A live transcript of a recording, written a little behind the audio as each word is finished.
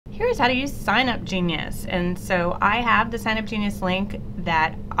Here's how to use Signup Genius. And so I have the Signup Genius link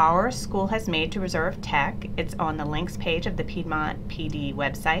that our school has made to Reserve Tech. It's on the links page of the Piedmont PD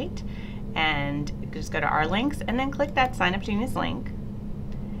website. And just go to our links and then click that Signup Genius link.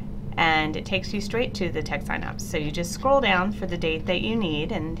 And it takes you straight to the tech signups. So you just scroll down for the date that you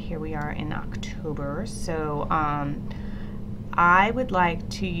need, and here we are in October. So I would like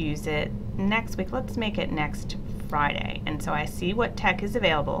to use it next week. Let's make it next Friday. And so I see what tech is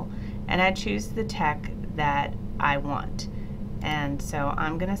available, and I choose the tech that I want. And so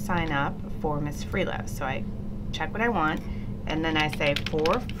I'm going to sign up for Miss Freelo. So I check what I want, and then I say for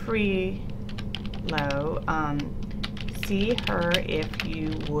Freelo, see her if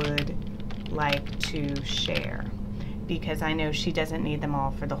you would like to share, because I know she doesn't need them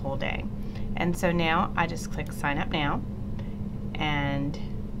all for the whole day. And so now I just click sign up now, and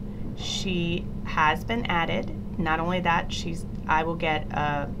she has been added. Not only that, I will get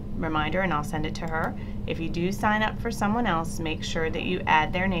a reminder and I'll send it to her. If you do sign up for someone else, make sure that you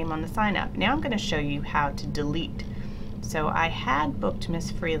add their name on the sign up. Now I'm going to show you how to delete. So I had booked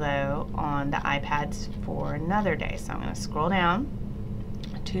Miss Freelo on the iPads for another day. So I'm going to scroll down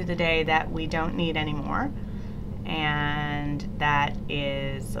to the day that we don't need anymore. And that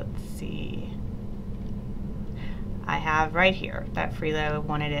is, let's see, I have right here that Freelo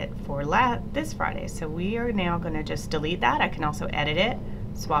wanted it for this Friday. So we are now going to just delete that. I can also edit it,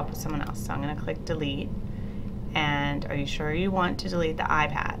 swap with someone else. So I'm going to click delete. And are you sure you want to delete the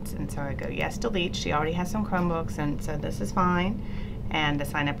iPads? And so I go yes, delete. She already has some Chromebooks, and so this is fine. And the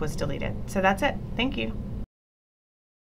sign up was deleted. So that's it. Thank you.